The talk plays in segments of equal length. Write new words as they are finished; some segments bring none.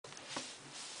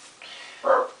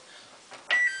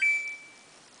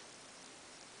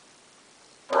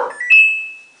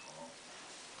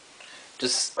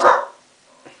Just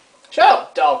shut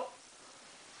up, dog.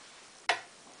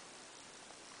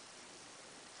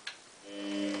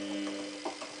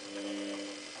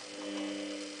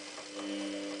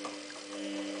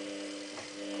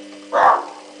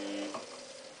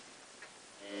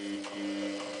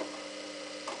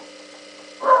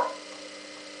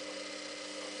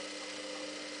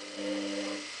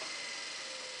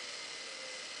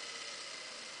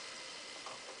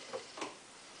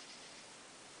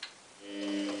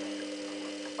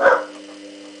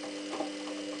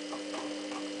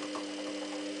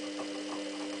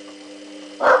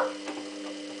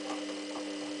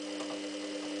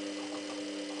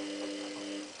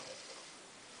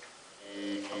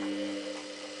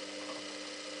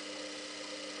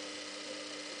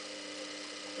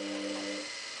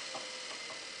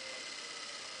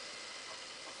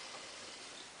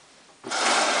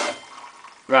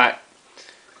 Right.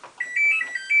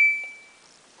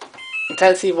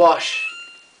 Intensive wash,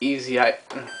 easy iron.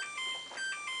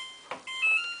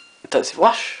 Intensive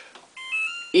wash,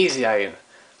 easy iron.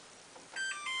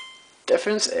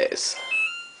 Difference is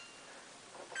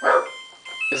that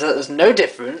there's no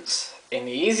difference in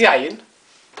the easy iron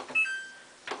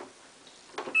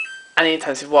and the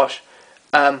intensive wash.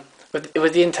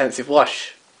 With the intensive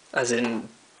wash, as in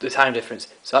the time difference.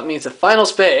 So that means the final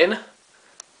spin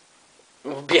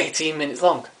will be 18 minutes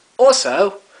long.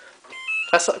 Also,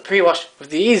 if I start pre-wash with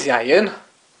the easy iron,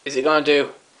 is it going to do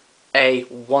a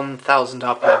 1000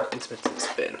 RPM intermittent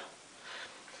spin?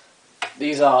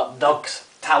 These are Doug's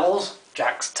towels,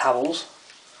 Jack's towels.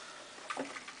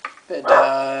 Bit of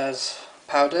Daz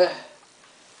powder.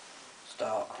 Let's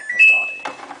start it.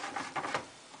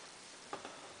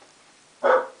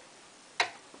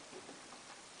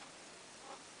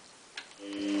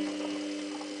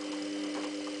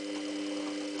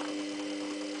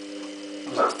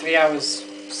 Was it 3 hours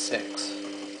 6?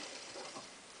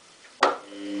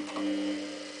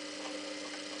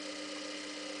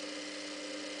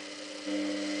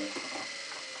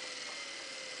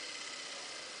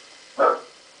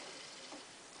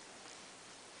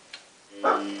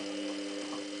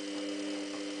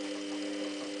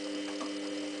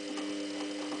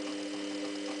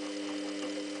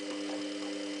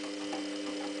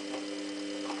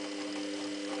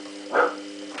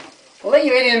 I'll let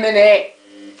you in a minute.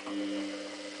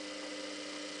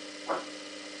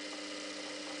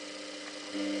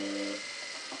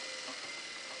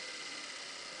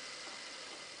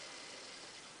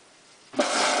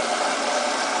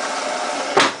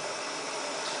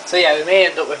 So yeah, we may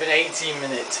end up with an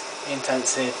 18-minute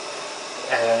intensive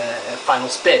final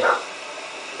spin,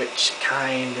 which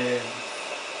kind of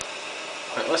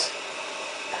pointless.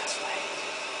 That's right.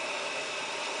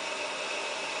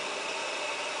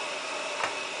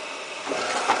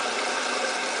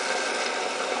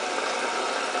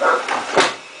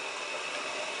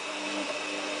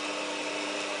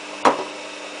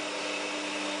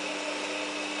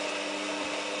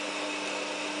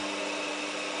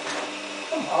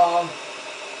 Come on.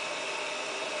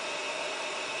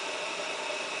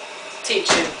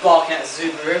 Teacher barking at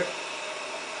Subaru.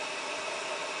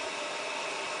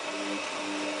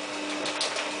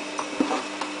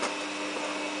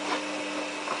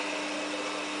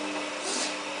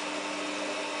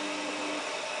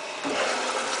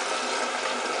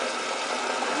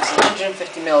 It's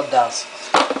 150ml Daz.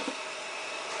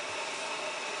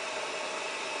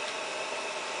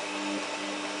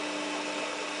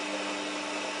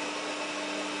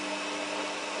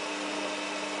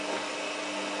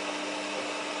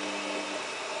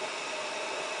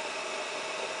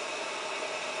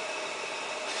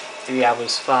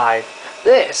 Hours 5.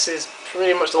 This is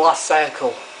pretty much the last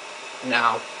cycle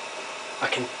now I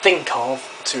can think of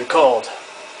to record.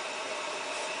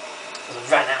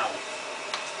 I've ran out.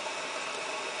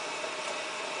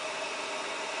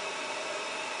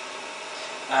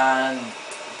 And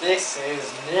this is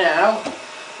now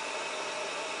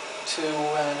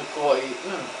 2:40.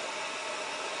 No.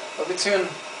 It'll be 2 and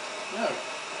no.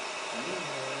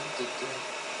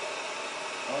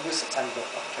 August, September,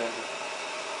 October.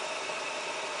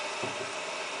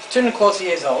 It's 2¼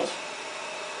 years old,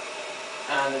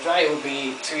 and the dryer will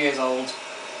be 2 years old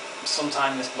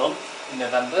sometime this month, in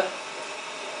November.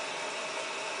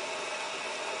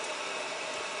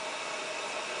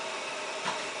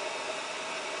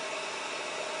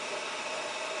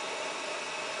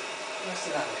 Where's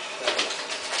the Irish?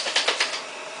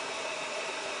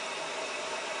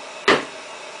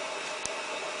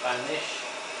 Spanish.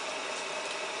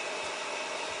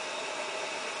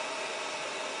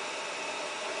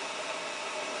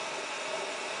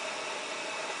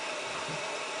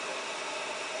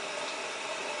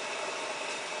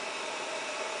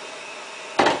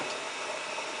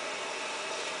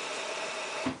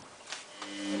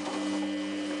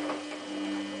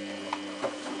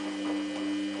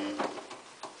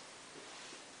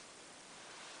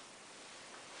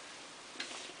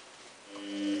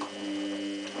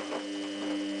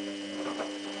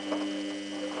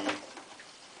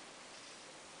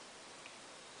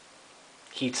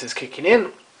 heater's kicking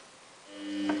in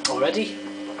already.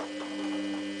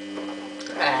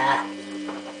 Man,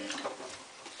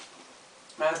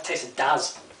 that tastes of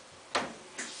Daz.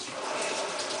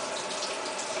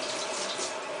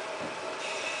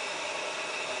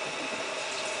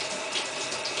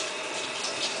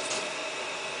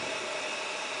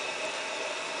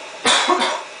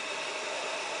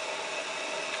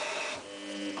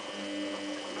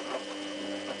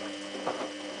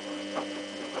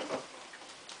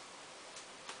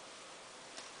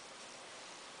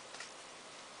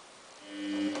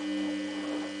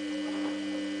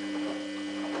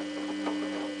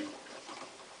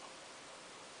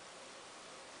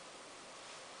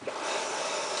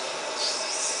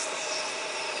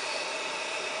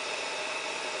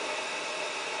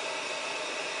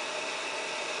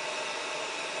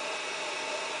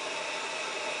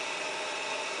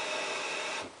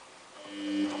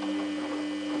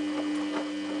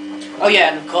 Oh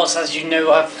yeah, and of course, as you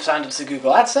know, I've signed up to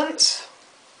Google AdSense,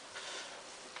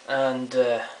 and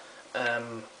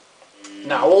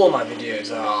now all my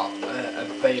videos are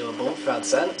available for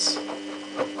AdSense.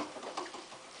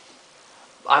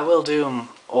 I will do them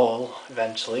all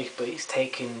eventually, but it's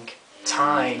taking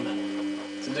time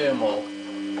to do them all.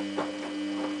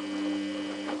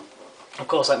 Of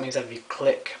course, that means if you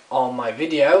click on my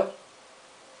video,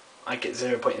 I get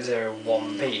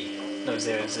 0.01p, no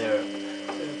 0.0.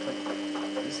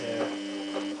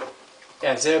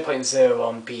 Yeah,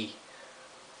 0.01p,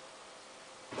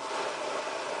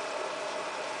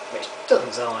 which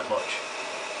doesn't sound like much.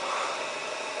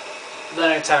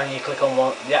 Then every time you click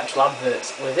on the actual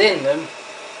adverts within them,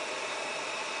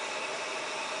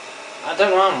 I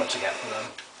don't know how much I get from them.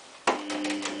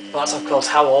 But that's of course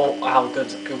how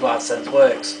good Google AdSense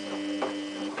works.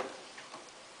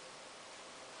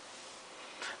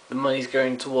 The money's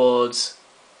going towards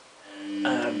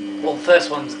well, the first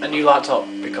one's a new laptop,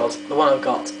 because the one I've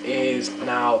got is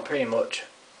now pretty much,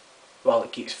 well,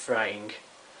 it keeps frying,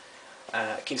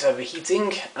 it keeps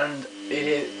overheating, and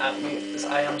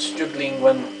I am struggling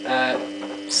when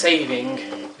saving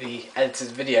the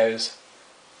editor's videos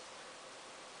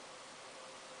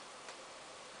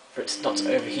for it not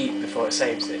to overheat before it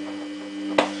saves it.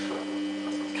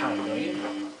 Kind of annoying.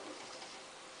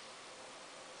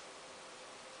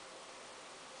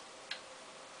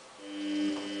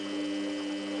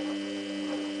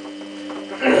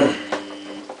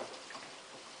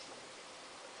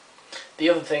 The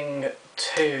other thing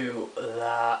too is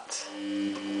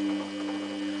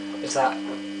that,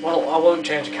 well, I won't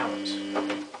change accounts.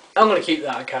 I'm going to keep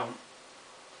that account.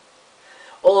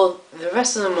 All the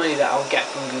rest of the money that I'll get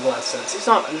from Google AdSense, it's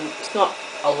not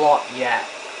a lot yet.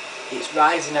 It's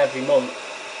rising every month.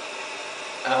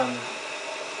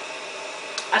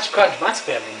 Actually, quite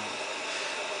dramatically every month.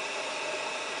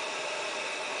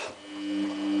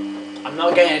 I'm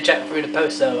not getting a check through the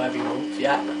post though every month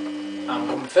yet. I haven't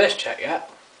got my first check yet,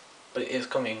 but it is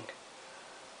coming.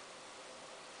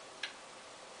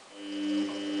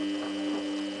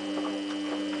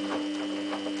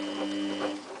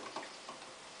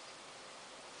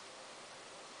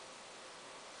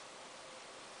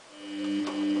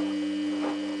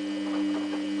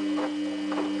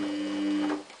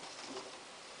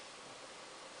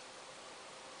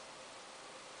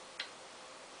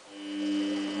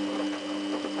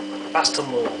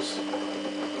 Baston walls.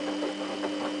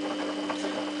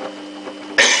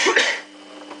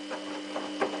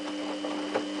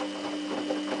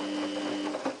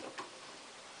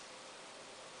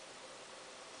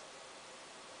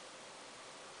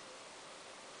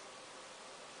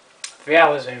 3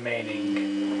 hours remaining.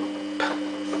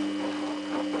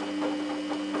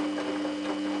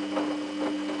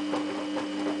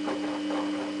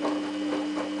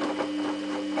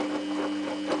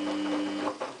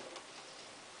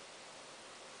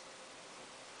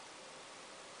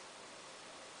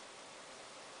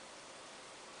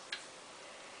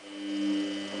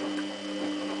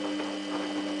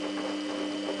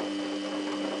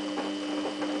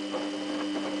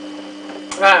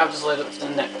 Right, I've just loaded up to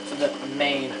the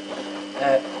main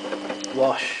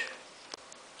wash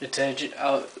detergent.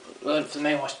 I'll load up to the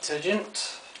main wash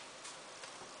detergent.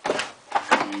 Gonna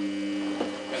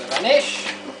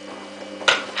vanish.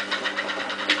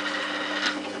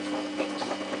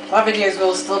 My videos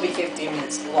will still be 15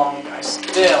 minutes long. I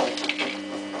still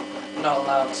am not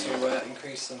allowed to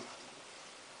increase them.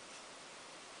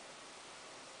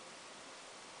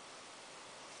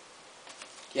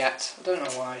 Yet. I don't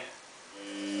know why.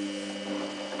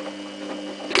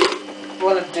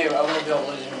 What I do, I will be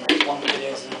uploading long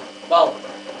videos and, well,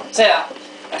 I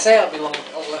say I'll be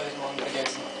uploading long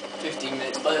videos 15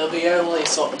 minutes, but it'll be only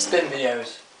sort of spin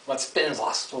videos. Well, spins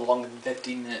last for longer than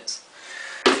 15 minutes.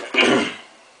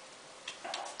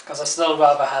 Because I still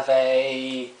rather have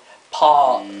a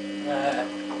part, a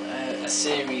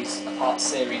part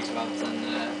series rather than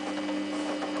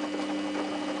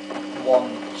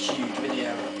one huge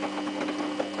video.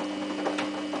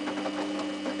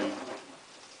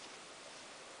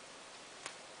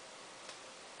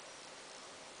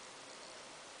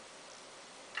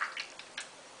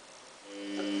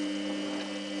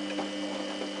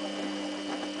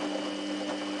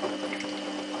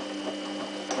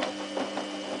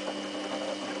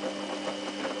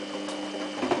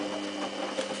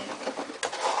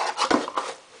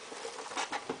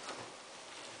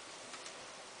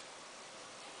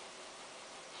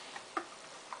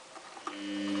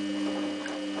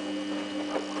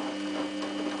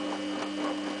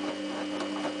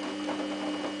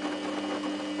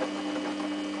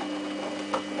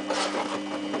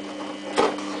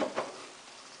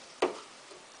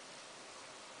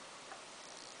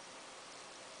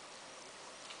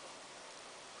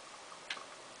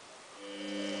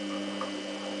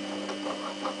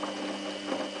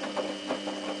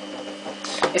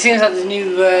 It seems like the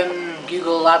new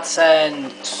Google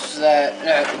AdSense,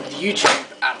 YouTube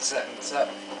AdSense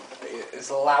is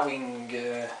allowing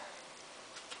the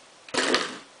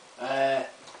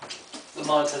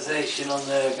monetization on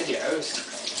the videos.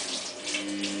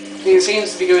 It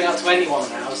seems to be going out to anyone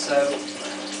now, so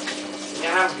if you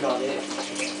have got it,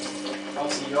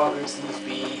 obviously you are going to need to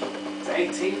be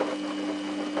 18. I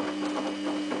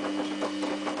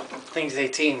think it's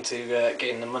 18 to get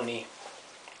in the money.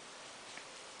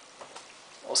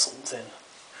 Or something.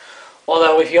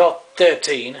 Although if you're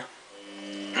 13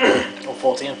 or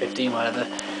 14 or 15, whatever,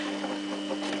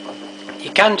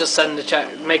 you can just send the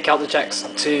check, make out the checks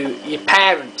to your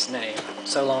parents' name.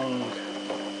 So long,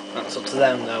 that's up to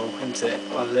them though, isn't it?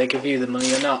 Whether they give you the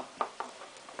money or not.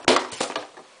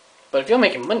 But if you're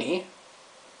making money,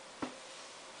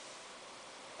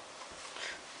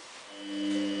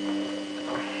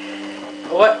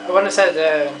 when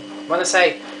I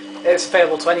say it's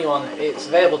available to anyone, it's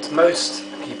available to most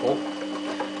people.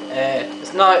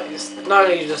 It's not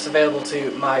only just available to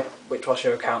my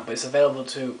Witchwasher account, but it's available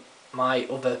to my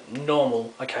other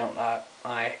normal account that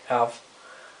I have,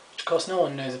 which of course no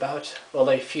one knows about. Well,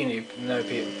 a few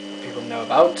people know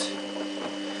about.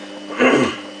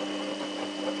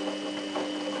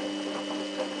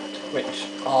 Which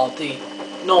are the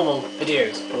normal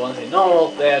videos. But when I say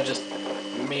normal, they are just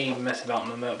me messing about on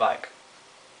my motorbike.